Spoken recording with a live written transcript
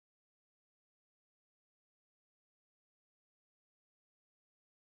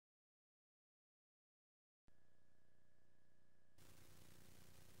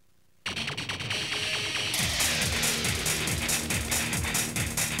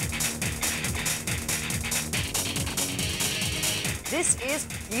This is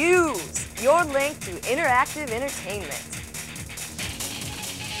Fuse, your link to interactive entertainment.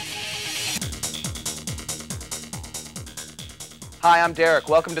 Hi, I'm Derek.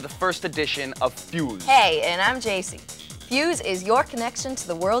 Welcome to the first edition of Fuse. Hey, and I'm JC. Fuse is your connection to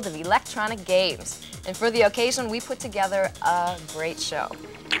the world of electronic games. And for the occasion, we put together a great show.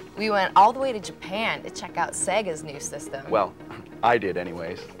 We went all the way to Japan to check out Sega's new system. Well, I did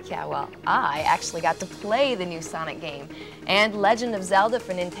anyways. Yeah, well, I actually got to play the new Sonic game, and Legend of Zelda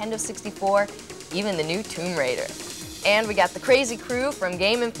for Nintendo 64, even the new Tomb Raider. And we got the crazy crew from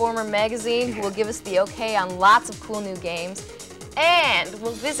Game Informer magazine who will give us the okay on lots of cool new games. And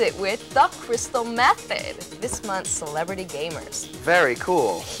we'll visit with the Crystal Method, this month's celebrity gamers. Very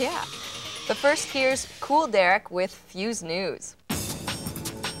cool. Yeah. But first, here's Cool Derek with Fuse News.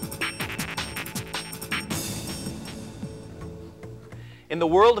 In the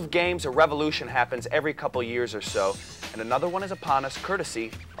world of games, a revolution happens every couple years or so, and another one is upon us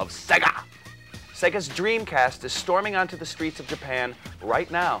courtesy of Sega. Sega's Dreamcast is storming onto the streets of Japan right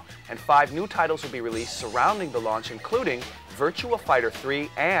now, and 5 new titles will be released surrounding the launch, including Virtua Fighter 3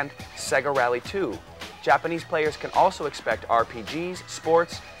 and Sega Rally 2. Japanese players can also expect RPGs,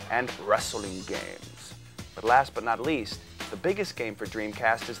 sports, and wrestling games. But last but not least, the biggest game for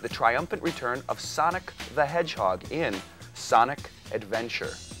Dreamcast is the triumphant return of Sonic the Hedgehog in Sonic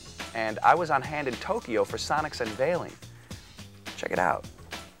Adventure. And I was on hand in Tokyo for Sonic's unveiling. Check it out.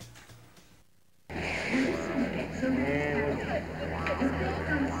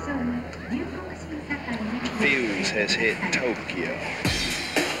 Fuse has hit Tokyo.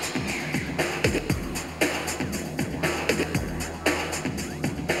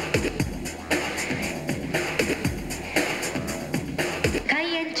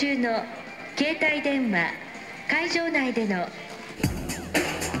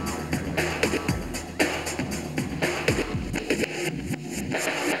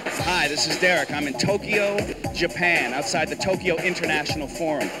 Hi, this is Derek. I'm in Tokyo, Japan, outside the Tokyo International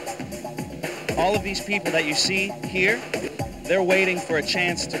Forum. All of these people that you see here, they're waiting for a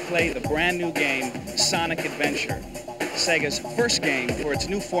chance to play the brand new game, Sonic Adventure, Sega's first game for its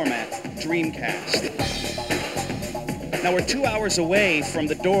new format, Dreamcast. Now, we're 2 hours away from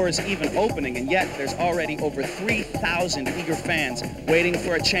the doors even opening, and yet there's already over 3,000 eager fans waiting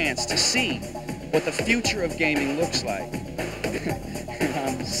for a chance to see what the future of gaming looks like. And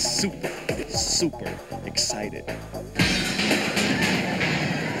I'm super, super excited.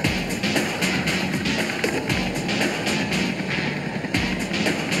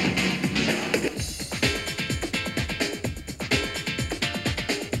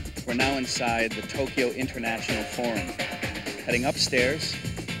 We're now inside the Tokyo International Forum, heading upstairs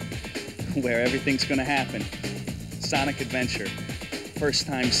where everything's going to happen. Sonic Adventure, first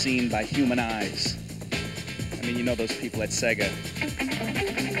time seen by human eyes. I mean, you know those people at Sega.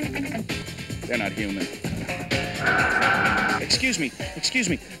 They're not human. Excuse me.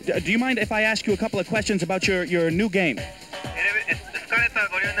 Do you mind if I ask you a couple of questions about your new game?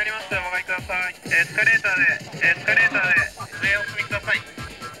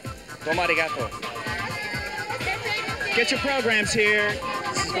 Get your programs here.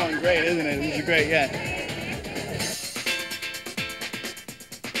 This is going great, isn't it? This is great, yeah.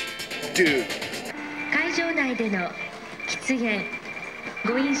 Dude. 会場内での喫煙、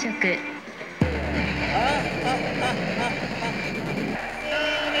ご飲食。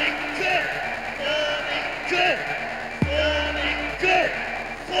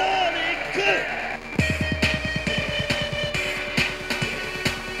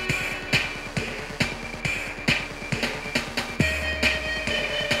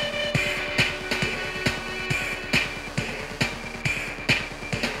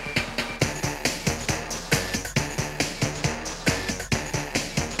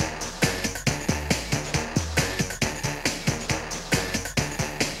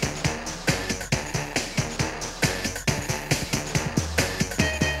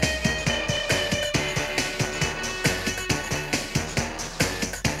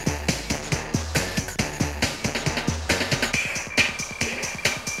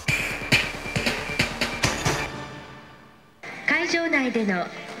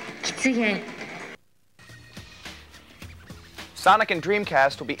Sonic and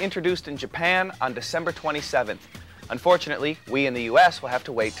Dreamcast will be introduced in Japan on December 27th. Unfortunately, we in the US will have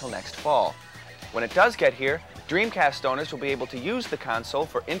to wait till next fall. When it does get here, Dreamcast owners will be able to use the console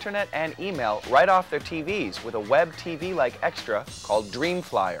for internet and email right off their TVs with a web TV-like extra called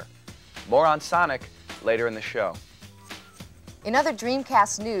Dreamflyer. More on Sonic later in the show. In other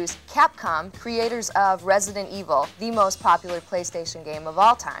Dreamcast news, Capcom, creators of Resident Evil, the most popular PlayStation game of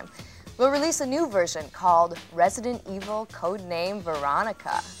all time, will release a new version called Resident Evil Codename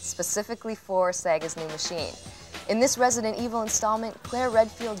Veronica, specifically for Sega's new machine. In this Resident Evil installment, Claire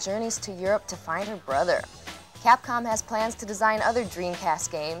Redfield journeys to Europe to find her brother. Capcom has plans to design other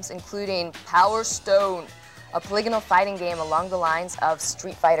Dreamcast games, including Power Stone, a polygonal fighting game along the lines of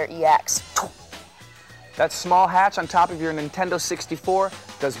Street Fighter EX. That small hatch on top of your Nintendo 64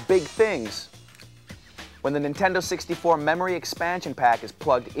 does big things. When the Nintendo 64 memory expansion pack is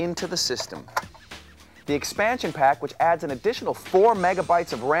plugged into the system. The expansion pack, which adds an additional 4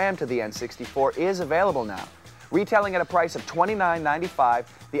 megabytes of RAM to the N64, is available now. Retailing at a price of $29.95,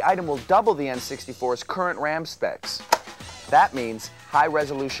 the item will double the N64's current RAM specs. That means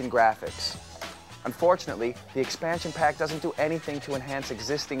high-resolution graphics. Unfortunately, the expansion pack doesn't do anything to enhance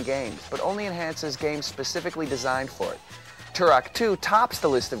existing games, but only enhances games specifically designed for it. Turok 2 tops the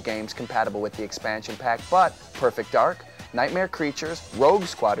list of games compatible with the expansion pack, but Perfect Dark, Nightmare Creatures, Rogue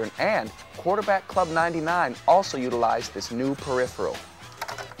Squadron, and Quarterback Club 99 also utilize this new peripheral.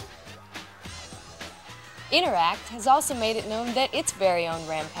 Interact has also made it known that its very own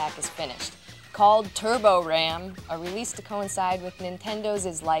RAM pack is finished. Called Turbo RAM, a release to coincide with Nintendo's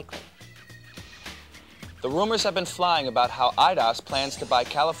is likely. The rumors have been flying about how Eidos plans to buy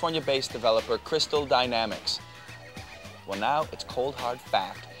California-based developer Crystal Dynamics. Well, now it's cold hard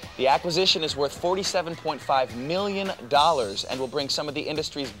fact. The acquisition is worth $47.5 million and will bring some of the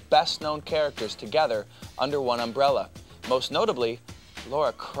industry's best-known characters together under one umbrella. Most notably,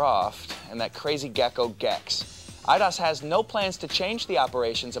 Lara Croft and that crazy gecko Gex. Eidos has no plans to change the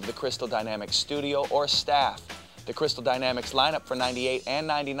operations of the Crystal Dynamics studio or staff. The Crystal Dynamics lineup for 98 and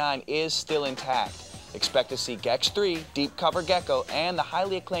 99 is still intact. Expect to see Gex 3, Deep Cover Gecko, and the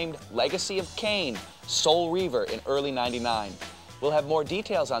highly acclaimed Legacy of Kain, Soul Reaver, in early 99. We'll have more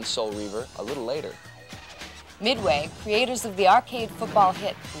details on Soul Reaver a little later. Midway, creators of the arcade football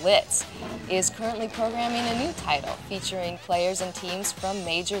hit Blitz, is currently programming a new title featuring players and teams from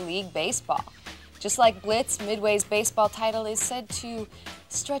Major League Baseball. Just like Blitz, Midway's baseball title is said to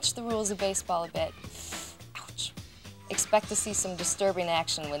stretch the rules of baseball a bit. Ouch. Expect to see some disturbing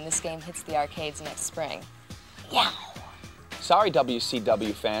action when this game hits the arcades next spring. Yow! Sorry,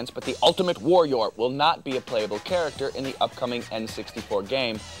 WCW fans, but the Ultimate Warrior will not be a playable character in the upcoming N64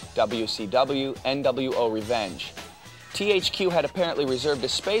 game, WCW NWO Revenge. THQ had apparently reserved a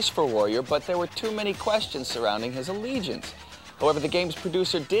space for Warrior, but there were too many questions surrounding his allegiance. However, the game's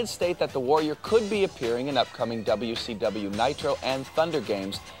producer did state that the Warrior could be appearing in upcoming WCW Nitro and Thunder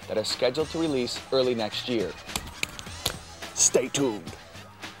games that are scheduled to release early next year. Stay tuned.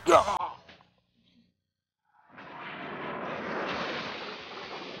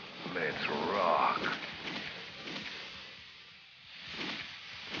 Let's rock.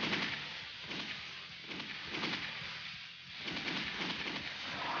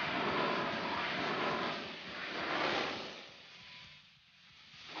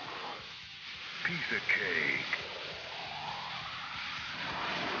 Piece of cake.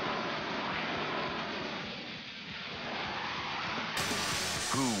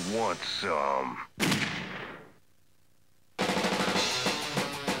 Who wants some?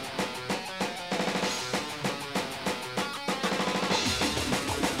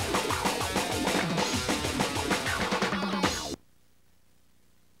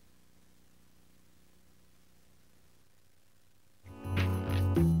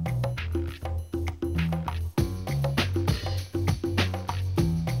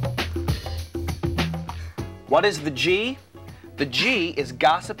 What is the G? The G is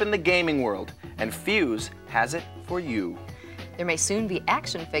gossip in the gaming world, and Fuse has it for you. There may soon be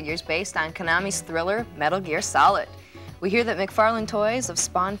action figures based on Konami's thriller Metal Gear Solid. We hear that McFarlane Toys of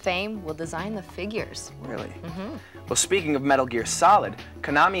Spawn fame will design the figures. Really? Well, speaking of Metal Gear Solid,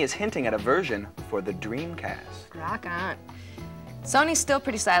 Konami is hinting at a version for the Dreamcast. Rock on. Sony's still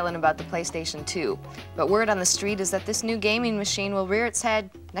pretty silent about the PlayStation 2, but word on the street is that this new gaming machine will rear its head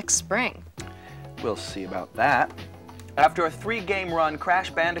next spring. We'll see about that. After a 3-game run, Crash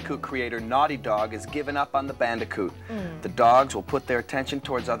Bandicoot creator Naughty Dog has given up on the Bandicoot. The dogs will put their attention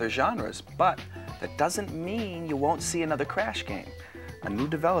towards other genres, but that doesn't mean you won't see another Crash game. A new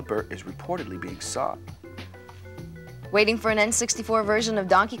developer is reportedly being sought. Waiting for an N64 version of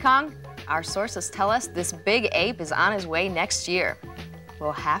Donkey Kong? Our sources tell us this big ape is on his way next year.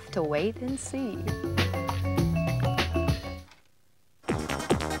 We'll have to wait and see.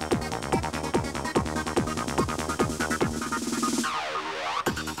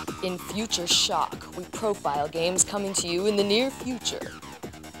 In Future Shock, we profile games coming to you in the near future.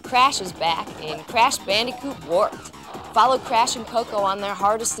 Crash is back in Crash Bandicoot Warped. Follow Crash and Coco on their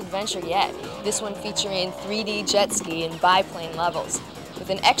hardest adventure yet, this one featuring 3D jet ski and biplane levels. With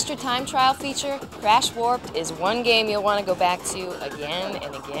an extra time trial feature, Crash Warped is one game you'll want to go back to again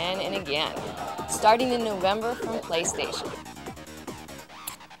and again and again, starting in November from PlayStation.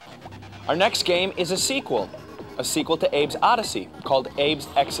 Our next game is a sequel to Abe's Odyssey, called Abe's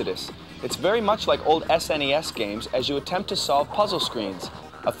Exodus. It's very much like old SNES games as you attempt to solve puzzle screens.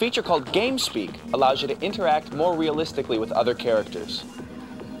 A feature called GameSpeak allows you to interact more realistically with other characters.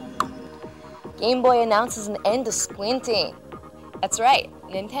 Game Boy announces an end to squinting. That's right,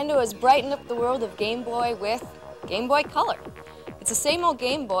 Nintendo has brightened up the world of Game Boy with Game Boy Color. It's the same old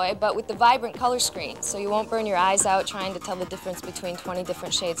Game Boy, but with the vibrant color screen, so you won't burn your eyes out trying to tell the difference between 20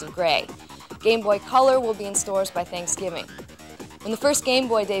 different shades of gray. Game Boy Color will be in stores by Thanksgiving. When the first Game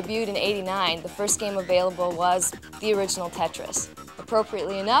Boy debuted in '89, the first game available was the original Tetris.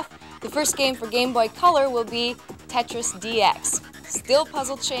 Appropriately enough, the first game for Game Boy Color will be Tetris DX. Still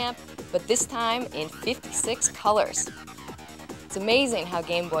Puzzle Champ, but this time in 56 colors. It's amazing how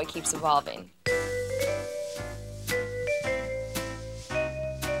Game Boy keeps evolving.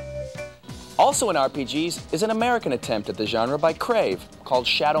 Also in RPGs is an American attempt at the genre by Crave, called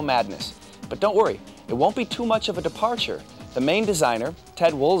Shadow Madness. But don't worry, it won't be too much of a departure. The main designer,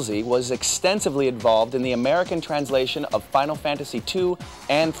 Ted Woolsey, was extensively involved in the American translation of Final Fantasy II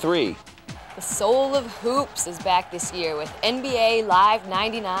and III. The soul of hoops is back this year with NBA Live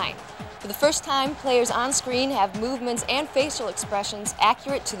 99. For the first time, players on screen have movements and facial expressions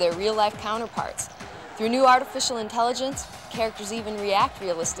accurate to their real-life counterparts. Through new artificial intelligence, characters even react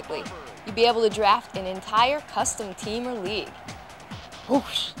realistically. You'll be able to draft an entire custom team or league.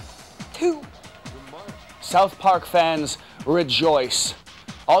 Whoosh! Two! South Park fans, rejoice!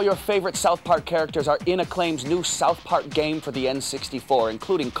 All your favorite South Park characters are in Acclaim's new South Park game for the N64,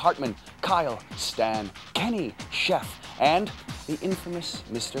 including Cartman, Kyle, Stan, Kenny, Chef, and the infamous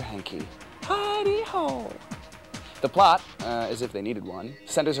Mr. Hanky. Hidey-ho! The plot, as if they needed one,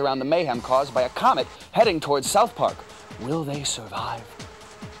 centers around the mayhem caused by a comet heading towards South Park. Will they survive?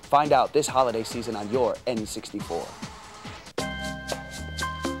 Find out this holiday season on your N64.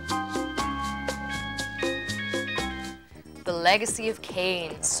 The Legacy of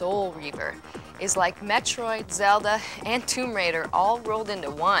Kain, Soul Reaver, is like Metroid, Zelda, and Tomb Raider all rolled into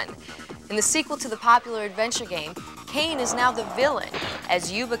one. In the sequel to the popular adventure game, Kain is now the villain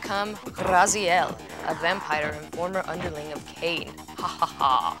as you become Raziel, a vampire and former underling of Kain. Ha ha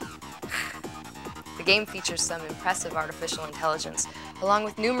ha. The game features some impressive artificial intelligence, along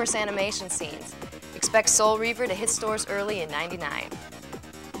with numerous animation scenes. Expect Soul Reaver to hit stores early in '99.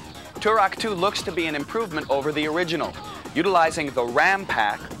 Turok 2 looks to be an improvement over the original. Utilizing the RAM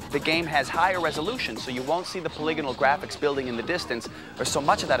pack, the game has higher resolution, so you won't see the polygonal graphics building in the distance or so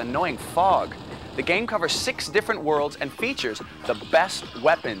much of that annoying fog. The game covers 6 different worlds and features the best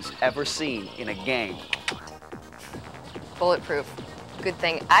weapons ever seen in a game. Bulletproof. Good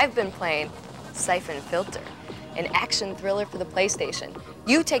thing I've been playing Siphon Filter, an action thriller for the PlayStation.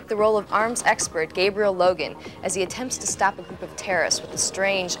 You take the role of arms expert Gabriel Logan as he attempts to stop a group of terrorists with a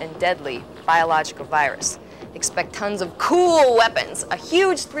strange and deadly biological virus. Expect tons of cool weapons, a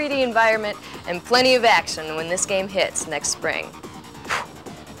huge 3D environment, and plenty of action when this game hits next spring.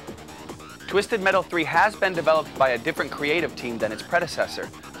 Twisted Metal 3 has been developed by a different creative team than its predecessor,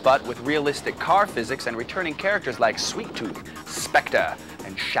 but with realistic car physics and returning characters like Sweet Tooth, Spectre,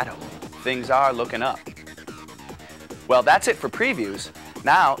 and Shadow, things are looking up. Well, that's it for previews.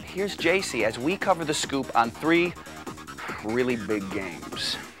 Now, here's JC as we cover the scoop on 3 really big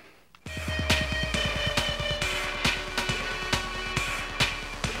games.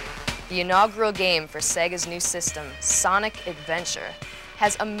 The inaugural game for Sega's new system, Sonic Adventure,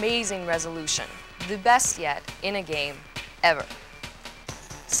 has amazing resolution, the best yet in a game ever.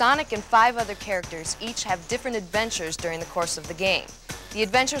 Sonic and 5 other characters each have different adventures during the course of the game. The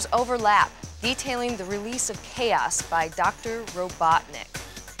adventures overlap, detailing the release of chaos by Dr. Robotnik.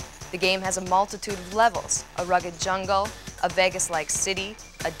 The game has a multitude of levels, a rugged jungle, a Vegas-like city,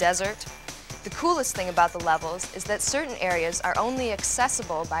 a desert. The coolest thing about the levels is that certain areas are only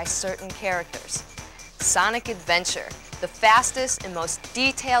accessible by certain characters. Sonic Adventure, the fastest and most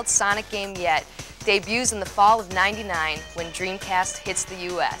detailed Sonic game yet, debuts in the fall of '99 when Dreamcast hits the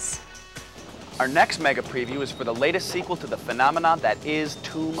US. Our next mega preview is for the latest sequel to the phenomenon that is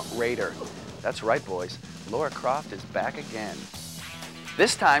Tomb Raider. That's right, boys. Lara Croft is back again.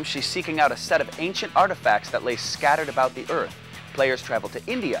 This time, she's seeking out a set of ancient artifacts that lay scattered about the Earth. Players travel to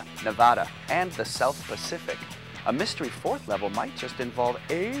India, Nevada, and the South Pacific. A mystery 4th level might just involve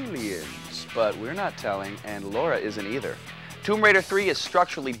aliens, but we're not telling, and Laura isn't either. Tomb Raider 3 is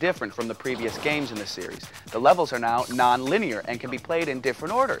structurally different from the previous games in the series. The levels are now non-linear and can be played in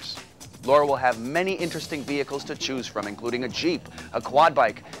different orders. Laura will have many interesting vehicles to choose from, including a Jeep, a quad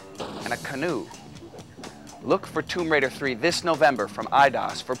bike, and a canoe. Look for Tomb Raider 3 this November from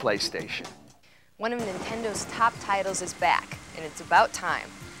IDOS for PlayStation. One of Nintendo's top titles is back, and it's about time.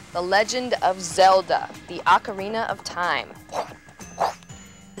 The Legend of Zelda, the Ocarina of Time,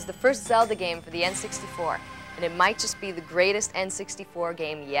 is the first Zelda game for the N64, and it might just be the greatest N64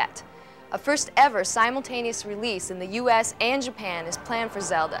 game yet. A first ever simultaneous release in the US and Japan is planned for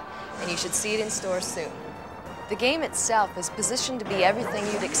Zelda, and you should see it in stores soon. The game itself is positioned to be everything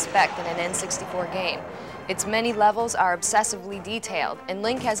you'd expect in an N64 game. Its many levels are obsessively detailed, and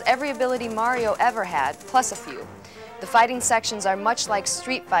Link has every ability Mario ever had, plus a few. The fighting sections are much like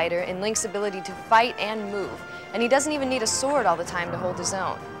Street Fighter in Link's ability to fight and move, and he doesn't even need a sword all the time to hold his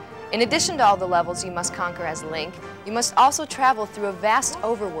own. In addition to all the levels you must conquer as Link, you must also travel through a vast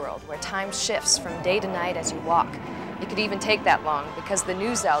overworld where time shifts from day to night as you walk. It could even take that long because the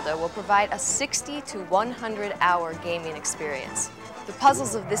new Zelda will provide a 60 to 100 hour gaming experience. The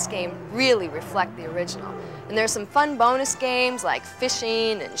puzzles of this game really reflect the original, and there are some fun bonus games like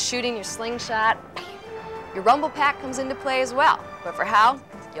fishing and shooting your slingshot. Your Rumble Pack comes into play as well, but for how?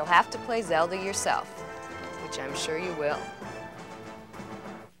 You'll have to play Zelda yourself, which I'm sure you will.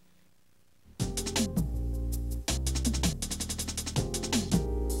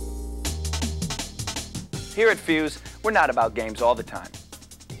 Here at Fuse, we're not about games all the time.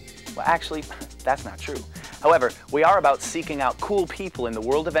 Well, actually, that's not true. However, we are about seeking out cool people in the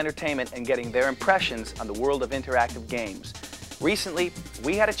world of entertainment and getting their impressions on the world of interactive games. Recently,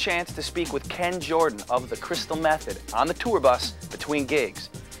 we had a chance to speak with Ken Jordan of the Crystal Method on the tour bus between gigs.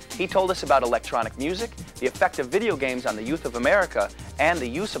 He told us about electronic music, the effect of video games on the youth of America, and the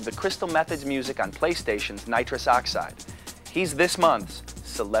use of the Crystal Method's music on PlayStation's Nitrous Oxide. He's this month's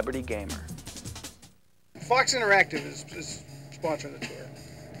Celebrity Gamer. Fox Interactive is sponsoring the tour,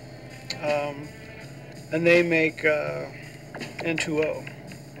 and they make N2O.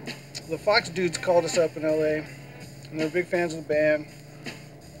 The Fox dudes called us up in LA, and they're big fans of the band,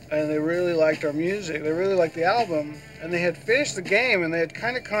 and they really liked our music. They really liked the album, and they had finished the game, and they had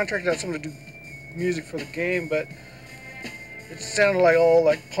kind of contracted out someone to do music for the game, but it sounded like all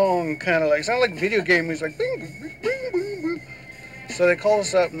like Pong, kind of like, it sounded like video game music, like bing, bing, bing, bing, bing. So they called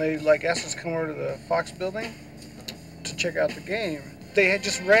us up and they like asked us to come over to the Fox building to check out the game. They had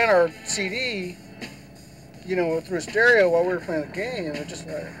just ran our CD, you know, through a stereo while we were playing the game, and it just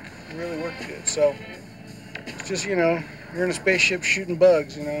like really worked good. So it's just, you know, you're in a spaceship shooting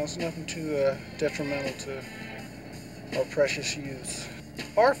bugs, you know, it's nothing too detrimental to our precious youth.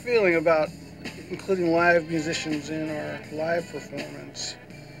 Our feeling about including live musicians in our live performance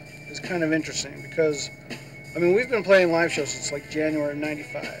is kind of interesting because, I mean, we've been playing live shows since like January of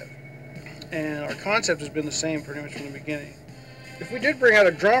 '95, and our concept has been the same pretty much from the beginning. If we did bring out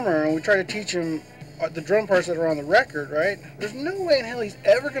a drummer and we try to teach him the drum parts that are on the record, right, there's no way in hell he's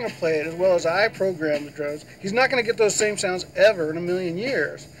ever going to play it as well as I programmed the drums. He's not going to get those same sounds ever in a million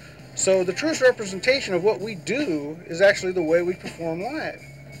years. So the truest representation of what we do is actually the way we perform live.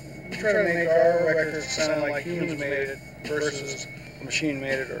 We try to make our records sound like humans made it versus a machine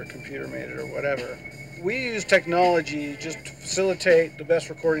made it or a computer made it or whatever. We use technology just to facilitate the best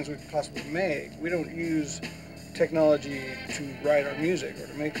recordings we can possibly make. We don't use technology to write our music or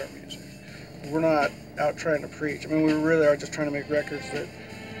to make our music. We're not out trying to preach. I mean, we really are just trying to make records that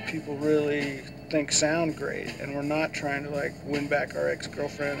people really think sound great, and we're not trying to like win back our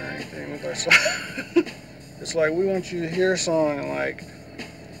ex-girlfriend or anything with our song. It's like we want you to hear a song and like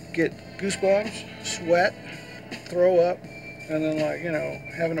get goosebumps, sweat, throw up, and then like, you know,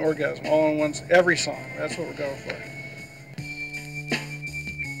 have an orgasm all in one, every song. That's what we're going for.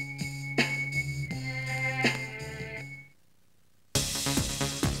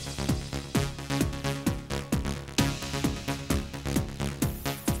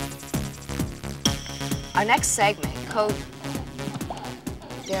 Our next segment, Code...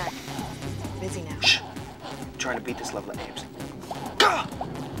 Derek, busy now. Shh. I'm trying to beat this level of names.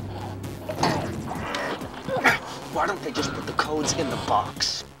 Why don't they just put the codes in the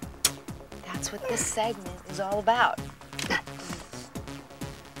box? That's what this segment is all about.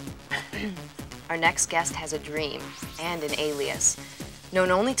 Our next guest has a dream and an alias,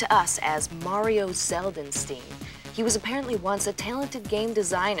 known only to us as Mario Zeldenstein. He was apparently once a talented game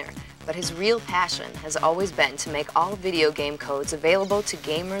designer, but his real passion has always been to make all video game codes available to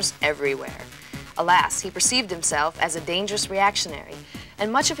gamers everywhere. Alas, he perceived himself as a dangerous reactionary,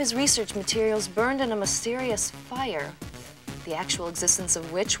 and much of his research materials burned in a mysterious fire, the actual existence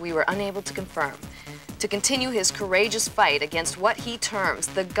of which we were unable to confirm. To continue his courageous fight against what he terms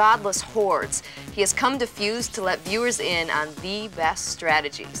the godless hordes, he has come to Fuse to let viewers in on the best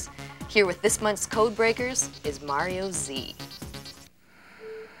strategies. Here with this month's code breakers is Mario Z.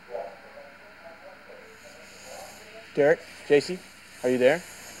 Derek, JC, are you there?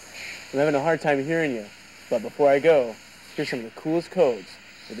 I'm having a hard time hearing you, but before I go, here's some of the coolest codes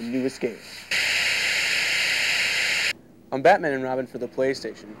for the newest games. On Batman and Robin for the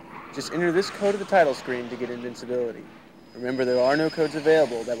PlayStation, just enter this code at the title screen to get invincibility. Remember, there are no codes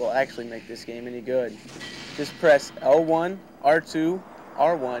available that will actually make this game any good. Just press L1, R2,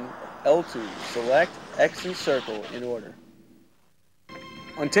 R1, L2, select, X, and circle in order.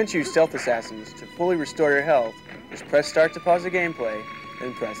 On Tenchu Stealth Assassins, to fully restore your health, just press start to pause the gameplay,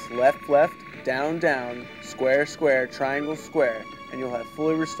 then press left, left, down, down, square, square, triangle, square, and you'll have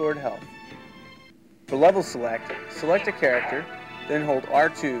fully restored health. For level select, select a character, then hold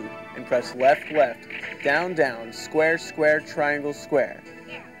R2 and press left, left, down, down, square, square, triangle, square.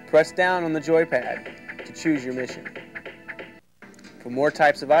 Press down on the joypad to choose your mission. For more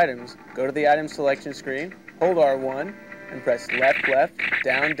types of items, go to the item selection screen, hold R1, and press left, left,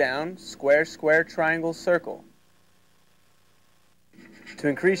 down, down, square, square, triangle, circle. To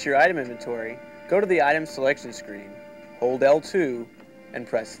increase your item inventory, go to the item selection screen, hold L2, and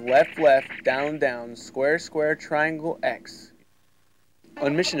press left, left, down, down, square, square, triangle, X.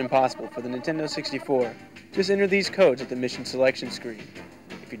 On Mission Impossible for the Nintendo 64, just enter these codes at the mission selection screen.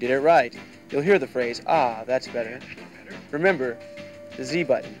 If you did it right, you'll hear the phrase, "Ah, that's better." Remember, the Z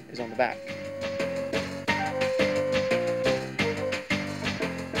button is on the back.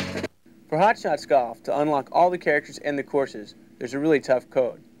 For Hot Shots Golf, to unlock all the characters and the courses, there's a really tough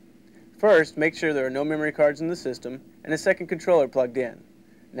code. First, make sure there are no memory cards in the system and a second controller plugged in.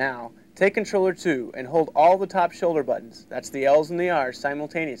 Now, take controller 2 and hold all the top shoulder buttons, that's the L's and the R's,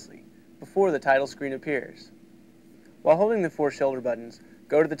 simultaneously, before the title screen appears. While holding the 4 shoulder buttons,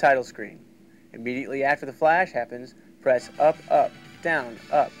 go to the title screen. Immediately after the flash happens, press up, up, down,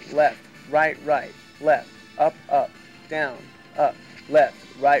 up, left, right, left, up, down, up, left,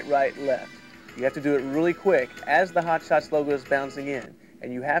 right, left. You have to do it really quick as the Hot Shots logo is bouncing in,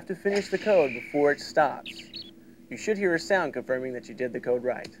 and you have to finish the code before it stops. You should hear a sound confirming that you did the code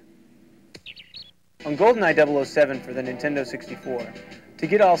right. On GoldenEye 007 for the Nintendo 64, to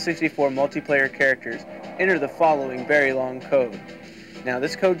get all 64 multiplayer characters, enter the following very long code. Now,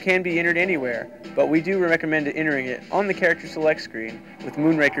 this code can be entered anywhere, but we do recommend entering it on the character select screen with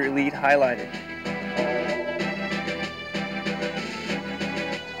Moonraker Elite highlighted.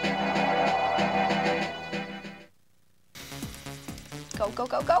 Go, go,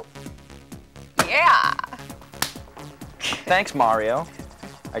 go, go. Yeah! Thanks, Mario.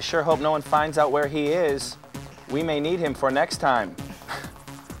 I sure hope no one finds out where he is. We may need him for next time.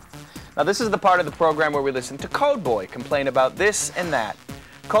 Now, this is the part of the program where we listen to Codeboy complain about this and that.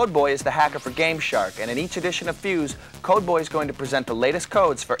 Codeboy is the hacker for Game Shark, and in each edition of Fuse, Codeboy is going to present the latest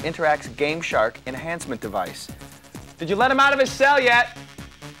codes for Interact's Game Shark enhancement device. Did you let him out of his cell yet?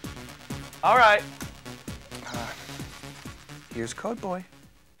 All right. Here's Codeboy.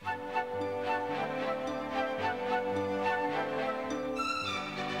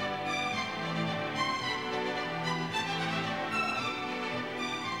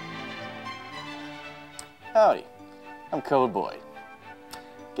 Howdy, I'm Codeboy.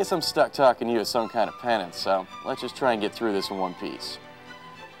 Guess I'm stuck talking to you as some kind of penance, so let's just try and get through this in one piece.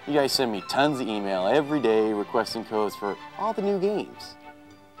 You guys send me tons of email every day requesting codes for all the new games.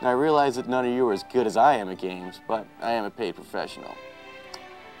 Now, I realize that none of you are as good as I am at games, but I am a paid professional.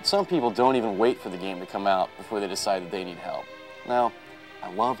 Some people don't even wait for the game to come out before they decide that they need help. Now, I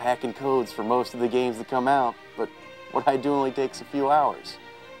love hacking codes for most of the games that come out, but what I do only takes a few hours.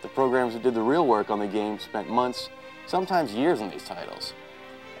 The programmers who did the real work on the game spent months, sometimes years on these titles.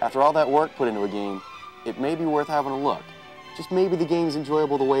 After all that work put into a game, it may be worth having a look. Just maybe the game's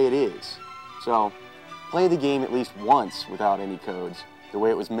enjoyable the way it is. So, play the game at least once without any codes, the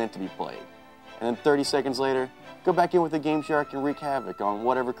way it was meant to be played. And then 30 seconds later, go back in with the Game Shark and wreak havoc on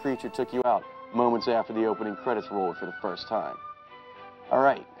whatever creature took you out moments after the opening credits rolled for the first time.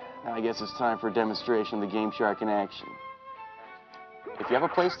 Alright, now I guess it's time for a demonstration of the Game Shark in action. If you have a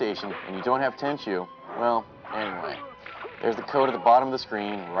PlayStation and you don't have Tenchu, well, anyway, there's the code at the bottom of the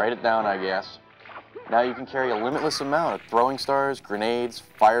screen. Write it down, I guess. Now you can carry a limitless amount of throwing stars, grenades,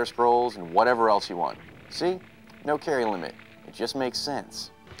 fire scrolls, and whatever else you want. See? No carry limit. It just makes sense.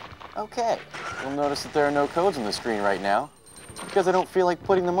 Okay, you'll notice that there are no codes on the screen right now. It's because I don't feel like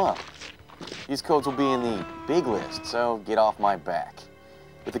putting them up. These codes will be in the big list, so get off my back.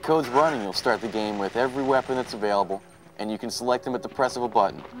 With the codes running, you'll start the game with every weapon that's available, and you can select them at the press of a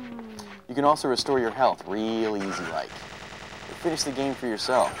button. You can also restore your health real easy like. Or finish the game for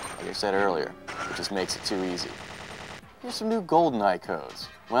yourself, like I said earlier, which just makes it too easy. Here's some new GoldenEye codes.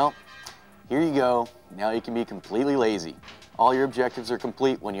 Well, Here you go. Now you can be completely lazy. All your objectives are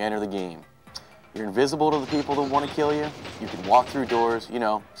complete when you enter the game. You're invisible to the people that want to kill you. You can walk through doors, you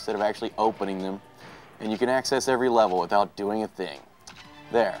know, instead of actually opening them. And you can access every level without doing a thing.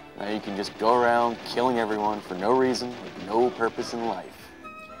 There, now you can just go around killing everyone for no reason, with no purpose in life.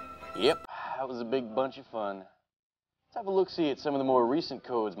 Yep, that was a big bunch of fun. Let's have a look-see at some of the more recent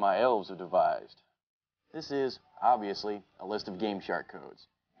codes my elves have devised. This is, obviously, a list of Game Shark codes,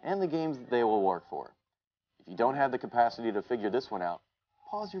 and the games that they will work for. If you don't have the capacity to figure this one out,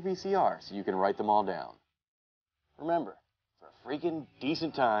 pause your VCR so you can write them all down. Remember, for a freaking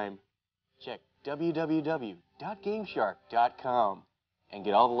decent time, check www.gameshark.com and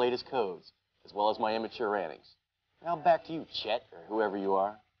get all the latest codes, as well as my immature rantings. Now back to you, Chet, or whoever you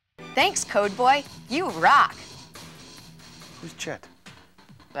are. Thanks, Code Boy. You rock. Who's Chet?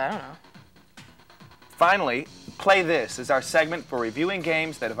 I don't know. Finally, Play This is our segment for reviewing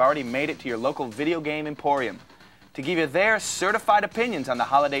games that have already made it to your local video game emporium. To give you their certified opinions on the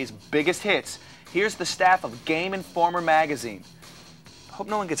holiday's biggest hits, here's the staff of Game Informer magazine. Hope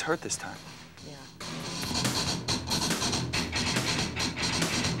no one gets hurt this time. Yeah.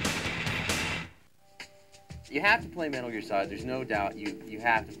 You have to play Metal Gear Solid. There's no doubt you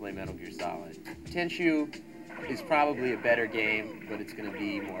have to play Metal Gear Solid. Tenchu is probably a better game, but it's going to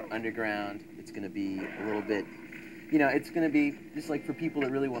be more underground. It's going to be a little bit, you know, it's going to be just like for people that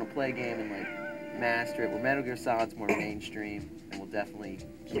really want to play a game and like master it. Where Metal Gear Solid's more mainstream, and we'll definitely.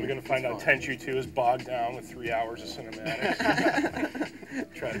 So we're going to find out Tenchu 2 is bogged down with 3 hours of cinematics.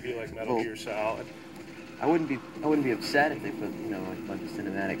 Try to be like Metal Gear Solid. I wouldn't be upset if they put, you know, like a bunch of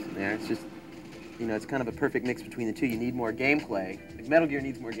cinematics in there. It's just, you know, it's kind of a perfect mix between the two. You need more gameplay. Like Metal Gear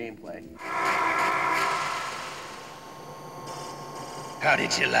needs more gameplay. How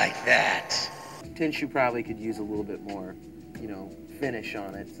did you like that? Tenchu probably could use a little bit more, you know, finish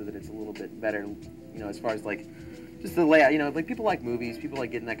on it so that it's a little bit better, you know, as far as like just the layout. You know, like people like movies, people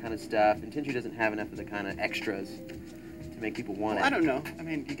like getting that kind of stuff, and Tenchu doesn't have enough of the kind of extras to make people want it. I don't know. I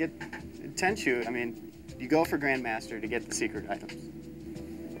mean, you get Tenchu, I mean, you go for Grandmaster to get the secret items.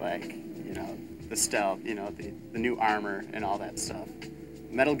 Like, you know, the stealth, you know, the new armor and all that stuff.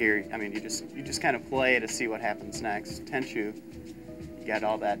 Metal Gear, I mean, you just kind of play to see what happens next. Tenchu, you got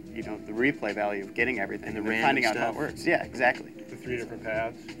all that, you know, the replay value of getting everything and finding out how it works. Yeah, exactly. The 3 different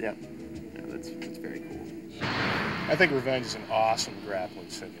paths. Yep. Yeah, that's very cool. I think Revenge is an awesome grappling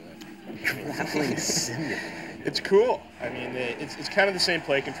simulator. Grappling simulator. It's cool. I mean, it's kind of the same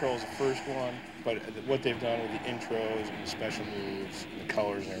play control as the first one, but what they've done with the intros and the special moves and the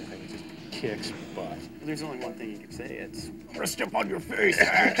colors and everything, it just kicks butt. Well, there's only one thing you can say. It's, I'm gonna step on your face,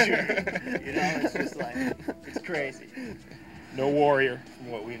 action. You know, it's just like, it's crazy. No warrior, from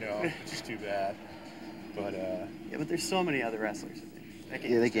what we know, which is too bad. But yeah, but there's so many other wrestlers in there. That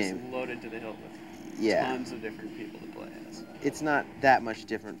game is just loaded to the hilt with tons of different people to play as. It's not that much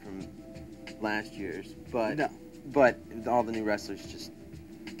different from last year's, but all the new wrestlers just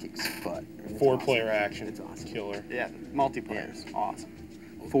kicks butt. 4-player action. It's awesome. Killer. Yeah, multiplayer is awesome.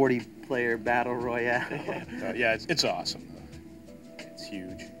 40-player battle royale. Yeah, it's awesome. It's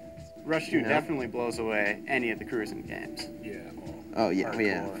huge. Rush 2 definitely blows away any of the cruising games. Yeah. Oh, yeah,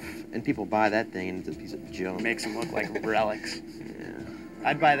 yeah. And people buy that thing and it's a piece of junk. It makes them look like relics. Yeah.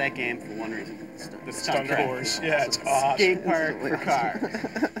 I'd buy that game for one reason. The stunt course. Yeah, it's awesome. Skate park for cars.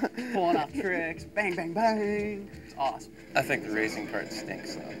 Pulling off tricks. Bang, bang, bang. It's awesome. I think the racing part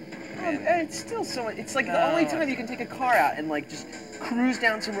stinks, though. It's still so much. It's like the only time you can take a car out and like just cruise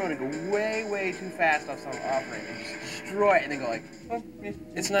down some road and go way, way too fast off some off-ramp and just destroy it and then go like, well,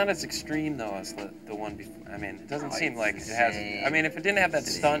 it's not as extreme though as the one before. I mean, it doesn't seem like it has. I mean, if it didn't have that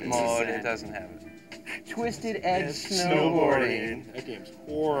stunt mode, it doesn't have it. Twisted Edge snowboarding. That game's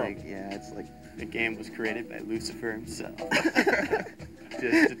horrible. Like, yeah, it's like the game was created by Lucifer himself.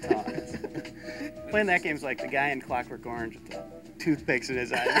 Just to taunt. Playing that game's like the guy in Clockwork Orange with the toothpicks in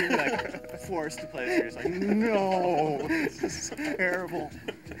his eyes. You're like forced to play this. You're just like, no, this is terrible.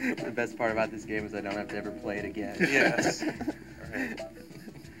 The best part about this game is I don't have to ever play it again. Yes. Right.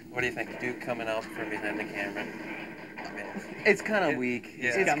 What do you think? Duke coming out from behind the camera? I mean, it's kind of weak.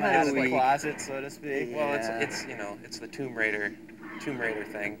 Yeah. It's kind of weak. The closet, so to speak. Yeah. Well, it's you know, it's the Tomb Raider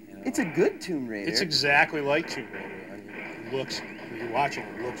thing. You know? It's a good Tomb Raider. It's exactly like Tomb Raider. I mean, it looks, when you're watching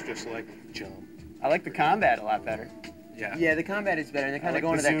it, looks just like Jump. I like the combat a lot better. Yeah. Yeah, the combat is better. And they're kind of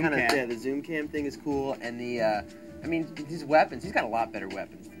going to that kind of the zoom cam thing is cool. And the, I mean, his weapons. He's got a lot better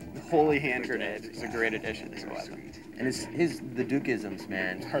weapons. The Holy Hand Grenade is a great addition to his weapon. And the Dukeisms,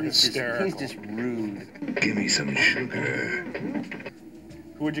 man. He's just rude. Give me some sugar.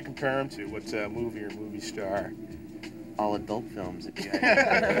 Who would you compare him to? What movie or movie star? all adult films if you guys.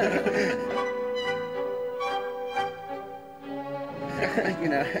 You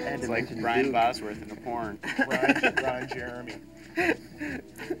know, it's like Brian Bosworth in a porn. Ron Jeremy.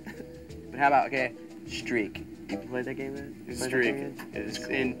 But how about, okay, Streak. You played that game, man? Streak is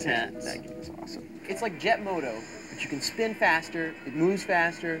intense. That game is awesome. It's like Jet Moto, but you can spin faster, it moves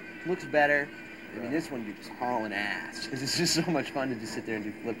faster, looks better. I mean, this one you're just hauling ass. It's just so much fun to just sit there and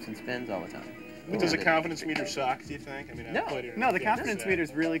do flips and spins all the time. Does the confidence meter suck, do you think? I mean, No, the confidence meter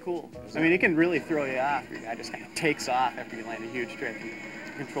is really cool. I mean, it can really throw you off. Your guy just kind of takes off after you land a huge trick. And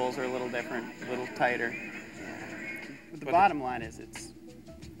the controls are a little different, a little tighter. But the bottom line is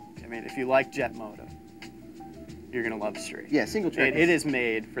I mean, if you like Jet Moto, you're going to love Streak. Yeah, single track. It is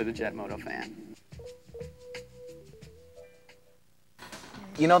made for the Jet Moto fan.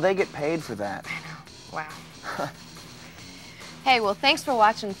 You know, they get paid for that. Wow. Hey, well, thanks for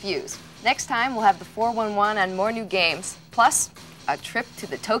watching Fuse. Next time, we'll have the 411 and more new games, plus a trip to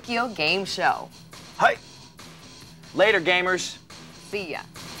the Tokyo Game Show. Hi. Later, gamers. See ya.